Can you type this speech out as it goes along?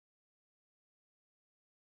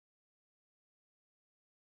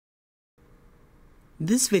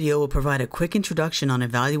This video will provide a quick introduction on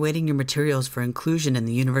evaluating your materials for inclusion in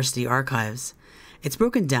the university archives. It's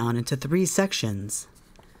broken down into 3 sections.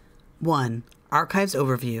 1. Archives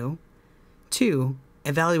overview. 2.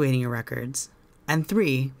 Evaluating your records. And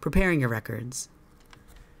 3. Preparing your records.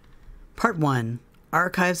 Part 1.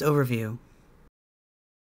 Archives overview.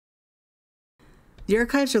 The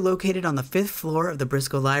archives are located on the 5th floor of the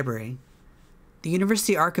Briscoe Library. The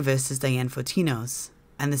university archivist is Diane Fotinos,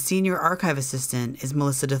 and the senior archive assistant is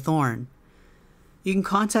Melissa DeThorne. You can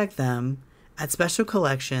contact them at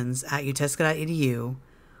specialcollections@utesca.edu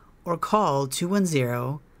or call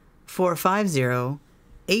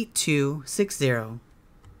 210-450-8260.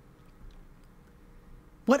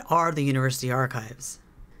 What are the university archives?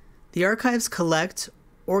 The archives collect,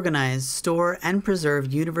 organize, store, and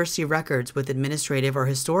preserve university records with administrative or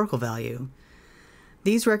historical value.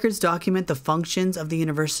 These records document the functions of the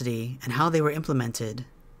university and how they were implemented.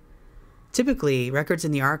 Typically, records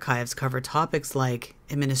in the archives cover topics like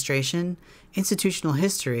administration, institutional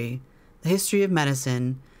history, the history of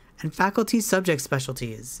medicine, and faculty subject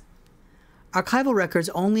specialties. Archival records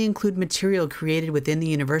only include material created within the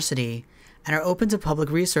university and are open to public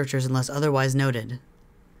researchers unless otherwise noted.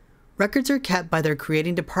 Records are kept by their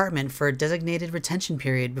creating department for a designated retention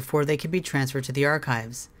period before they can be transferred to the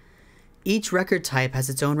archives. Each record type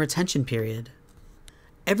has its own retention period.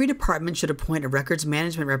 Every department should appoint a records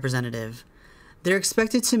management representative. They're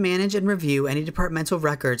expected to manage and review any departmental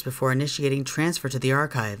records before initiating transfer to the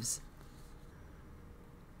archives.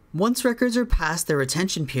 Once records are past their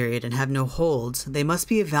retention period and have no holds, they must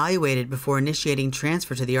be evaluated before initiating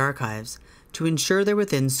transfer to the archives to ensure they're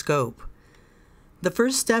within scope. The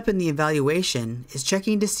first step in the evaluation is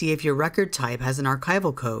checking to see if your record type has an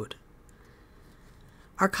archival code.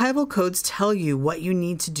 Archival codes tell you what you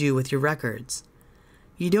need to do with your records.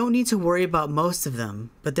 You don't need to worry about most of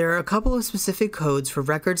them, but there are a couple of specific codes for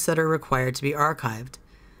records that are required to be archived.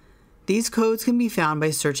 These codes can be found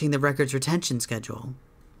by searching the records retention schedule.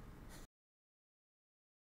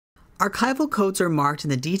 Archival codes are marked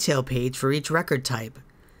in the detail page for each record type.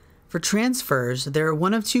 For transfers, there are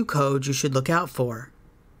one of 2 codes you should look out for.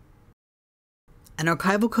 An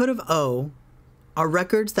archival code of O are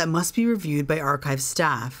records that must be reviewed by archive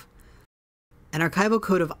staff. An archival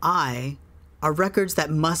code of I are records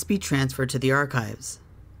that must be transferred to the archives.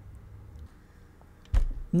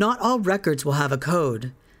 Not all records will have a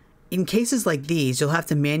code. In cases like these, you'll have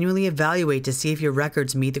to manually evaluate to see if your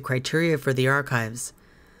records meet the criteria for the archives.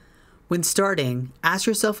 When starting, ask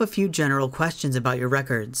yourself a few general questions about your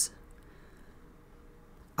records.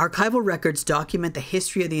 Archival records document the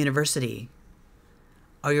history of the university.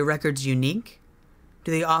 Are your records unique?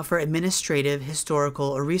 Do they offer administrative, historical,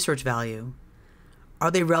 or research value? Are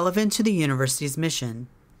they relevant to the university's mission?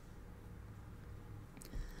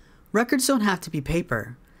 Records don't have to be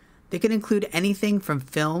paper. They can include anything from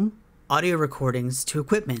film, audio recordings, to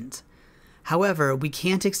equipment. However, we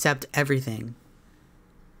can't accept everything.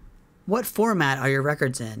 What format are your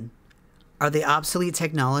records in? Are they obsolete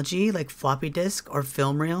technology like floppy disk or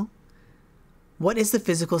film reel? What is the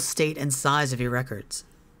physical state and size of your records?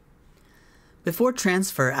 Before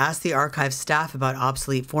transfer, ask the archive staff about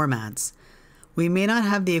obsolete formats. We may not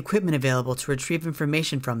have the equipment available to retrieve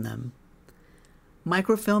information from them.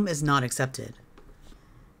 Microfilm is not accepted.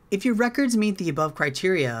 If your records meet the above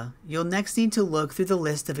criteria, you'll next need to look through the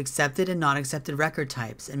list of accepted and not accepted record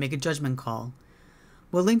types and make a judgment call.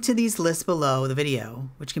 We'll link to these lists below the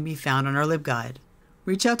video, which can be found on our LibGuide.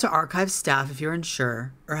 Reach out to archive staff if you're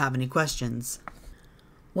unsure or have any questions.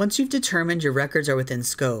 Once you've determined your records are within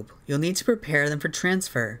scope, you'll need to prepare them for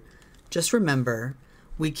transfer. Just remember,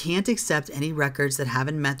 we can't accept any records that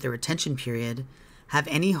haven't met their retention period, have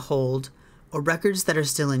any hold, or records that are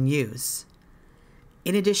still in use.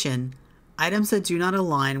 In addition, items that do not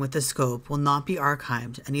align with the scope will not be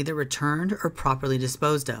archived and either returned or properly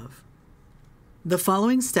disposed of. The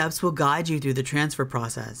following steps will guide you through the transfer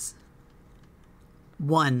process.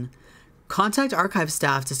 1. Contact archive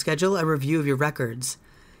staff to schedule a review of your records.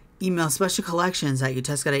 Email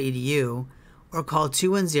specialcollections@utesca.edu or call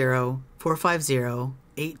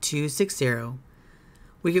 210-450-8260.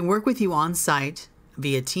 We can work with you on site,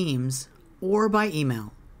 via Teams, or by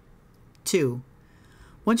email. 2.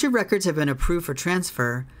 Once your records have been approved for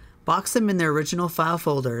transfer, box them in their original file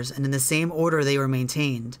folders and in the same order they were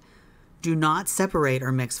maintained. Do not separate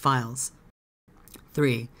or mix files.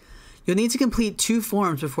 3. You'll need to complete 2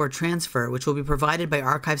 forms before transfer, which will be provided by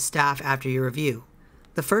archive staff after your review.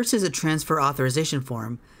 The first is a transfer authorization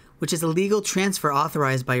form, which is a legal transfer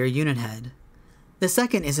authorized by your unit head. The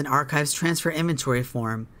second is an archives transfer inventory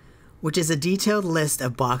form, which is a detailed list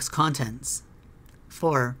of box contents.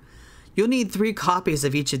 4. You'll need 3 copies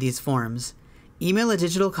of each of these forms. Email a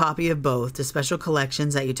digital copy of both to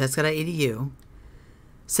specialcollections@utesca.edu.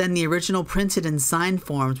 Send the original printed and signed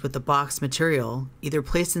forms with the boxed material, either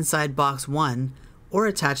placed inside box 1 or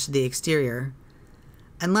attached to the exterior.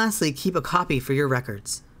 And lastly, keep a copy for your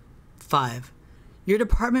records. 5. Your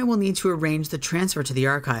department will need to arrange the transfer to the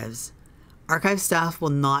archives. Archive staff will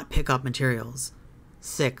not pick up materials.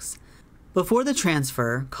 6. Before the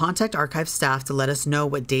transfer, contact archive staff to let us know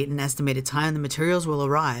what date and estimated time the materials will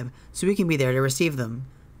arrive so we can be there to receive them.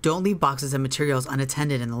 Don't leave boxes of materials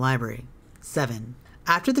unattended in the library. 7.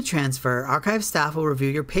 After the transfer, archive staff will review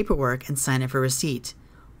your paperwork and sign it for receipt.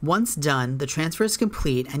 Once done, the transfer is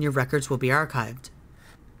complete and your records will be archived.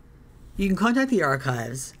 You can contact the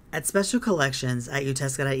archives at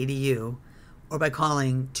specialcollections@utesca.edu or by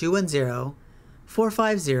calling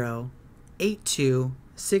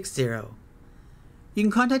 210-450-8260. You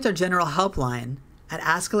can contact our general helpline at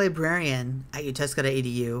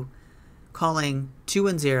askalibrarian@utesca.edu, calling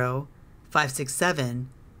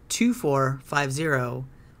 210-567-2450,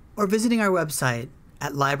 or visiting our website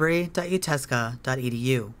at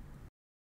library.utesca.edu.